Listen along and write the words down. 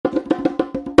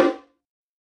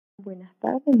Buenas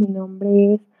tardes, mi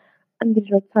nombre es Andrés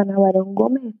Roxana Barón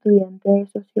Gómez, estudiante de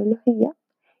Sociología,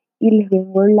 y les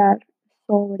vengo a hablar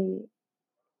sobre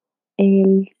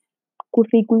el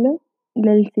currículo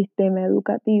del sistema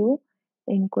educativo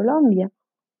en Colombia.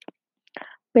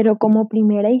 Pero como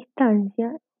primera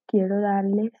instancia, quiero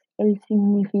darles el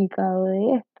significado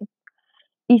de esto.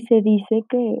 Y se dice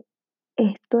que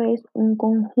esto es un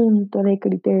conjunto de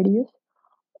criterios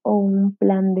o un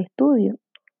plan de estudio.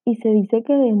 Y se dice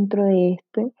que dentro de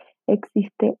este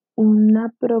existe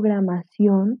una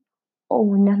programación o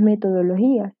unas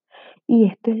metodologías. Y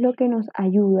esto es lo que nos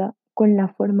ayuda con la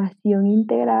formación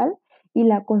integral y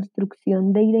la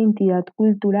construcción de identidad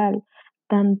cultural,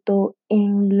 tanto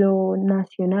en lo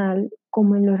nacional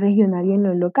como en lo regional y en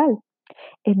lo local.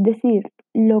 Es decir,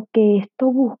 lo que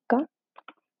esto busca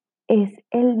es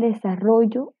el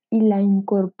desarrollo y la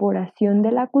incorporación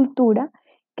de la cultura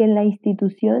que la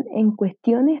institución en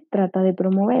cuestiones trata de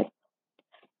promover.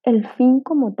 El fin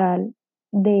como tal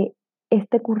de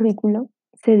este currículo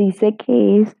se dice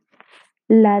que es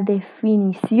la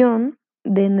definición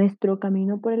de nuestro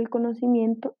camino por el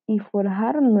conocimiento y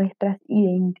forjar nuestras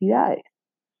identidades.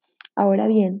 Ahora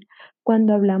bien,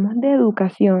 cuando hablamos de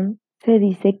educación, se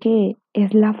dice que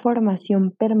es la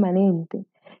formación permanente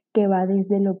que va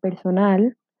desde lo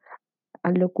personal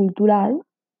a lo cultural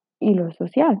y lo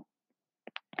social.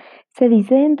 Se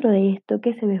dice dentro de esto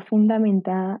que se ve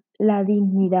fundamentada la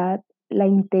dignidad, la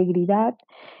integridad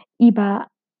y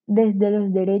va desde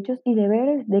los derechos y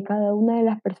deberes de cada una de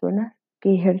las personas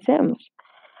que ejercemos.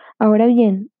 Ahora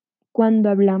bien, cuando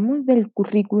hablamos del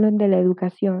currículum de la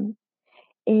educación,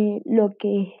 lo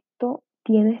que esto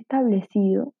tiene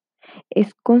establecido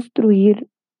es construir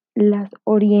las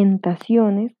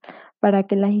orientaciones para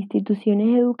que las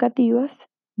instituciones educativas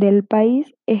del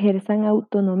país ejerzan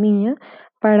autonomía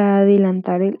para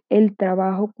adelantar el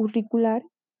trabajo curricular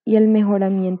y el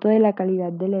mejoramiento de la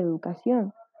calidad de la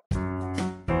educación.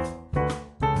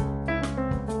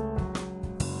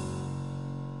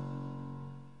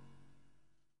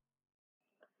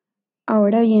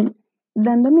 Ahora bien,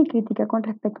 dando mi crítica con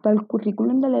respecto al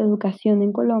currículum de la educación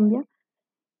en Colombia,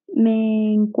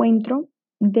 me encuentro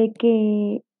de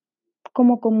que,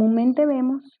 como comúnmente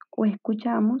vemos o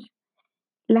escuchamos,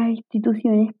 las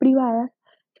instituciones privadas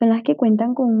son las que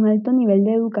cuentan con un alto nivel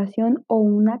de educación o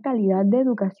una calidad de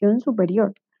educación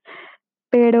superior.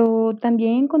 Pero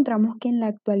también encontramos que en la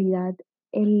actualidad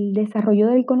el desarrollo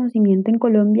del conocimiento en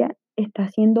Colombia está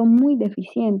siendo muy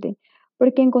deficiente,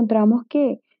 porque encontramos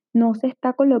que no se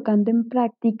está colocando en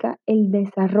práctica el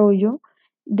desarrollo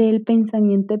del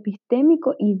pensamiento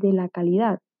epistémico y de la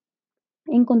calidad.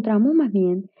 Encontramos más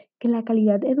bien que la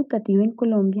calidad educativa en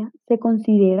Colombia se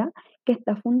considera que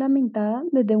está fundamentada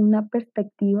desde una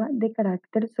perspectiva de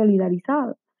carácter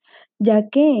solidarizado, ya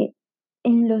que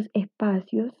en los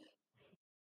espacios,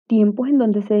 tiempos en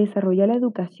donde se desarrolla la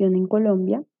educación en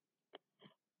Colombia,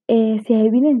 se ha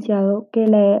evidenciado que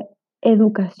la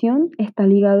educación está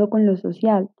ligado con lo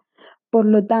social. Por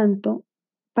lo tanto,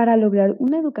 para lograr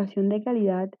una educación de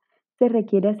calidad se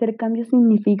requiere hacer cambios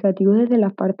significativos desde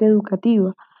la parte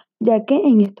educativa, ya que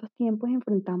en estos tiempos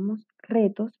enfrentamos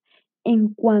retos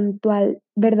en cuanto al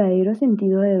verdadero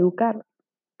sentido de educar.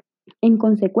 En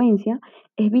consecuencia,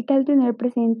 es vital tener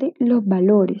presente los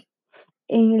valores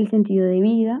en el sentido de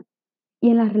vida y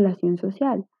en la relación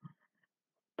social,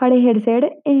 para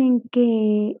ejercer en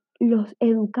que los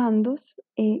educandos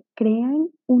crean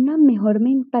una mejor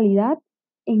mentalidad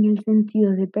en el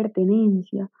sentido de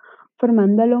pertenencia,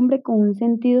 formando al hombre con un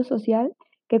sentido social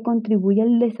que contribuye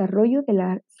al desarrollo de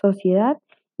la sociedad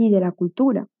y de la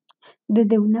cultura,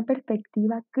 desde una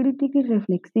perspectiva crítica y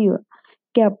reflexiva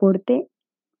que aporte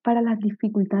para las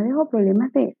dificultades o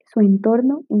problemas de su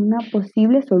entorno una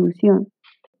posible solución.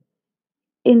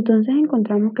 Entonces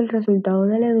encontramos que el resultado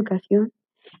de la educación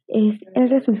es el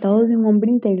resultado de un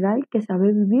hombre integral que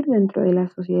sabe vivir dentro de la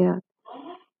sociedad.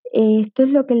 Esto es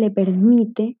lo que le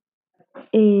permite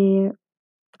eh,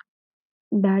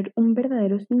 dar un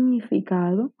verdadero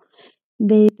significado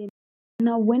de tener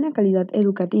una buena calidad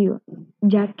educativa,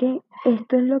 ya que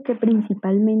esto es lo que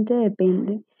principalmente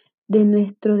depende de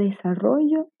nuestro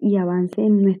desarrollo y avance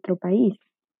en nuestro país.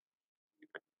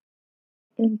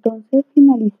 Entonces,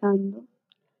 finalizando,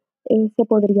 se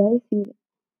podría decir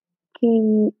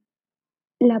que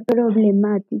la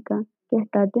problemática que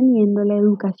está teniendo la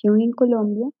educación en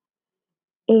Colombia,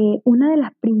 una de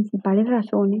las principales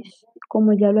razones,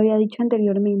 como ya lo había dicho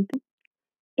anteriormente,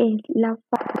 es la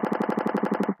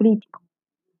falta de crítico,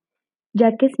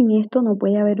 ya que sin esto no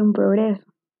puede haber un progreso.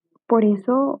 Por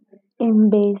eso, en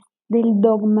vez del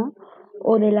dogma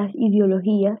o de las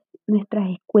ideologías, nuestras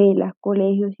escuelas,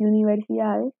 colegios y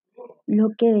universidades Lo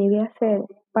que debe hacer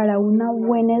para una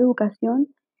buena educación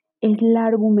es la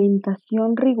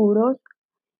argumentación rigurosa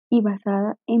y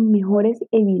basada en mejores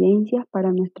evidencias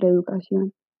para nuestra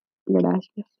educación.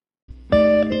 Gracias.